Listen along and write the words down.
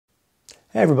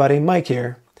Hey everybody, Mike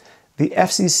here. The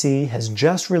FCC has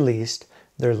just released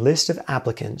their list of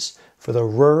applicants for the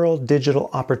Rural Digital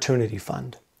Opportunity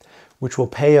Fund, which will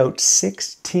pay out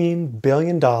 $16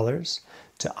 billion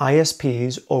to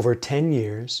ISPs over 10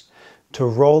 years to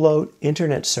roll out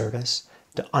internet service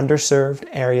to underserved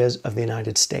areas of the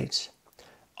United States.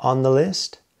 On the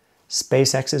list,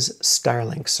 SpaceX's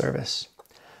Starlink service.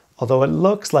 Although it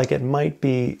looks like it might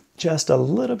be just a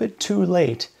little bit too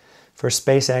late for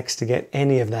SpaceX to get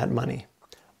any of that money.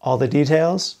 All the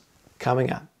details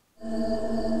coming up.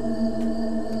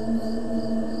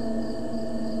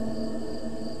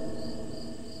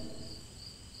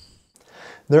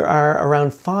 There are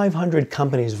around 500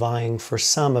 companies vying for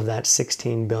some of that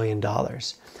 $16 billion.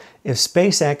 If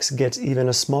SpaceX gets even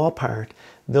a small part,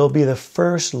 they'll be the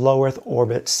first low Earth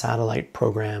orbit satellite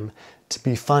program to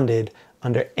be funded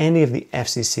under any of the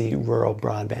FCC rural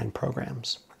broadband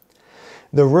programs.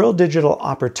 The Rural Digital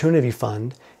Opportunity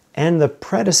Fund and the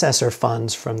predecessor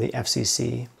funds from the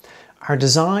FCC are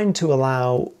designed to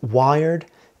allow wired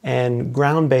and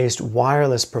ground-based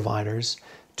wireless providers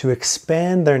to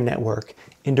expand their network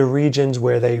into regions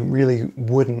where they really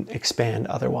wouldn't expand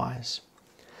otherwise.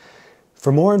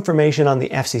 For more information on the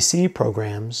FCC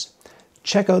programs,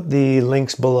 check out the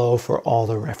links below for all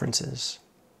the references.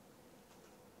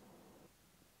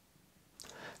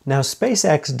 Now,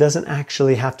 SpaceX doesn't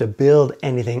actually have to build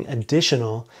anything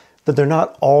additional that they're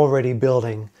not already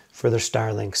building for their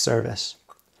Starlink service.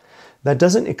 That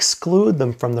doesn't exclude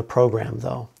them from the program,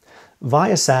 though.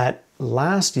 Viasat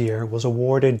last year was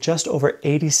awarded just over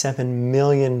 $87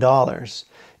 million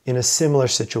in a similar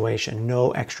situation,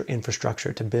 no extra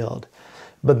infrastructure to build.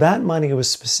 But that money was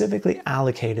specifically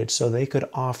allocated so they could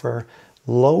offer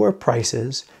lower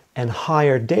prices and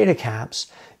higher data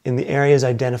caps in the areas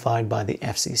identified by the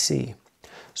FCC.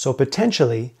 So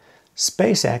potentially,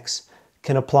 SpaceX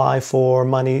can apply for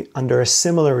money under a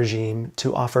similar regime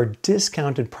to offer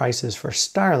discounted prices for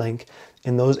Starlink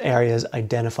in those areas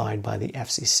identified by the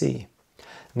FCC.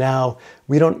 Now,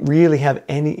 we don't really have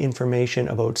any information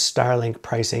about Starlink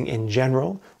pricing in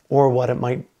general or what it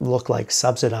might look like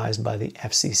subsidized by the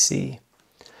FCC.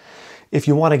 If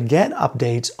you want to get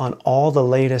updates on all the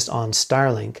latest on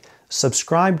Starlink,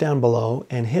 subscribe down below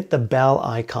and hit the bell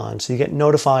icon so you get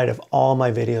notified of all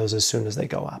my videos as soon as they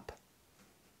go up.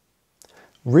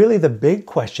 Really, the big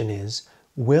question is,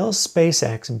 will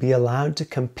SpaceX be allowed to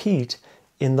compete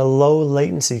in the low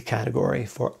latency category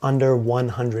for under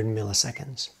 100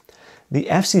 milliseconds? The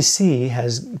FCC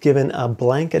has given a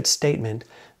blanket statement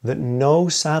that no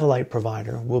satellite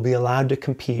provider will be allowed to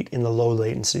compete in the low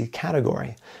latency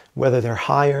category, whether they're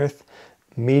high Earth,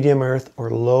 medium Earth, or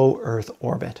low Earth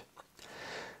orbit.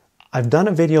 I've done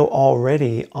a video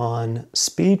already on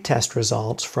speed test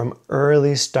results from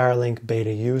early Starlink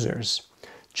beta users.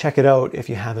 Check it out if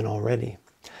you haven't already.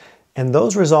 And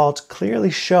those results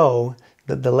clearly show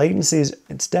that the latencies,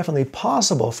 it's definitely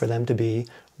possible for them to be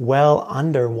well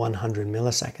under 100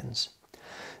 milliseconds.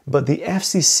 But the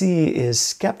FCC is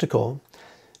skeptical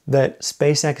that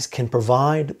SpaceX can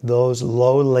provide those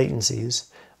low latencies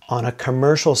on a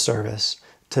commercial service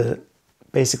to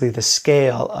basically the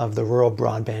scale of the rural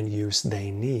broadband use they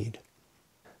need.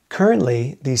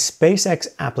 Currently, the SpaceX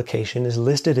application is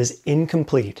listed as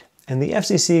incomplete, and the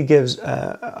FCC gives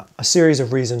a series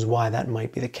of reasons why that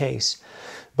might be the case.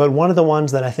 But one of the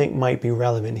ones that I think might be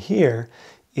relevant here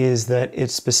is that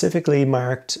it's specifically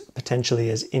marked potentially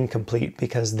as incomplete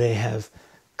because they have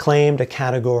claimed a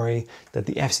category that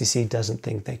the FCC doesn't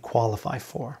think they qualify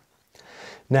for.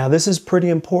 Now, this is pretty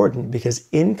important because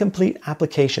incomplete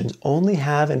applications only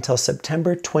have until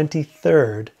September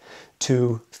 23rd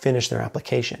to finish their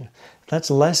application.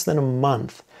 That's less than a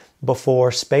month before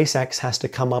SpaceX has to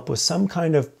come up with some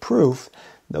kind of proof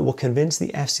that will convince the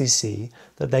FCC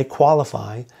that they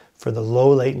qualify for the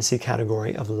low latency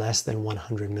category of less than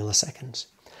 100 milliseconds.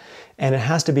 And it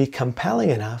has to be compelling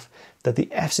enough that the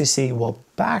FCC will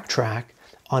backtrack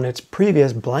on its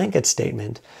previous blanket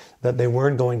statement that they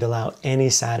weren't going to allow any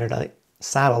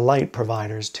satellite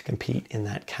providers to compete in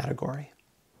that category.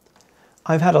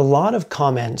 I've had a lot of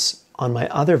comments on my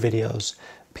other videos,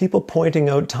 people pointing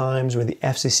out times where the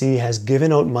FCC has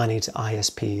given out money to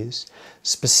ISPs,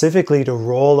 specifically to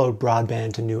roll out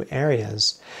broadband to new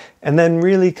areas, and then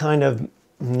really kind of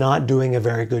not doing a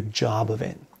very good job of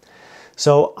it.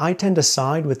 So I tend to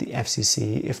side with the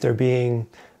FCC if they're being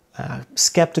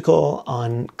skeptical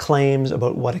on claims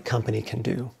about what a company can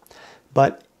do.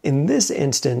 But in this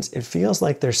instance, it feels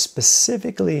like they're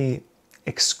specifically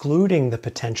excluding the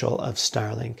potential of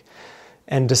Starlink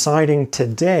and deciding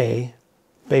today,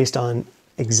 based on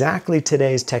exactly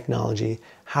today's technology,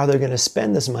 how they're going to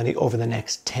spend this money over the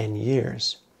next 10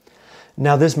 years.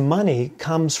 Now, this money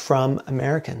comes from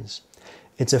Americans.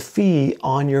 It's a fee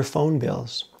on your phone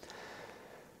bills.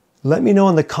 Let me know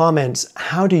in the comments,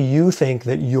 how do you think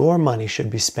that your money should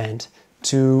be spent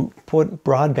to put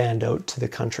broadband out to the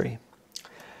country?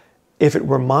 If it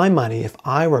were my money, if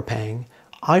I were paying,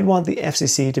 I'd want the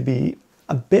FCC to be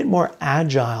a bit more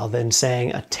agile than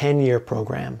saying a 10-year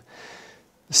program,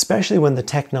 especially when the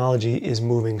technology is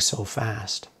moving so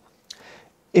fast.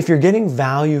 If you're getting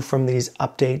value from these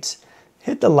updates,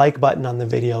 hit the like button on the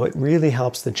video. It really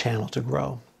helps the channel to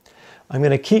grow. I'm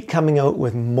going to keep coming out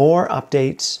with more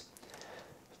updates.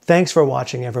 Thanks for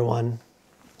watching, everyone.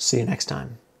 See you next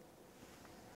time.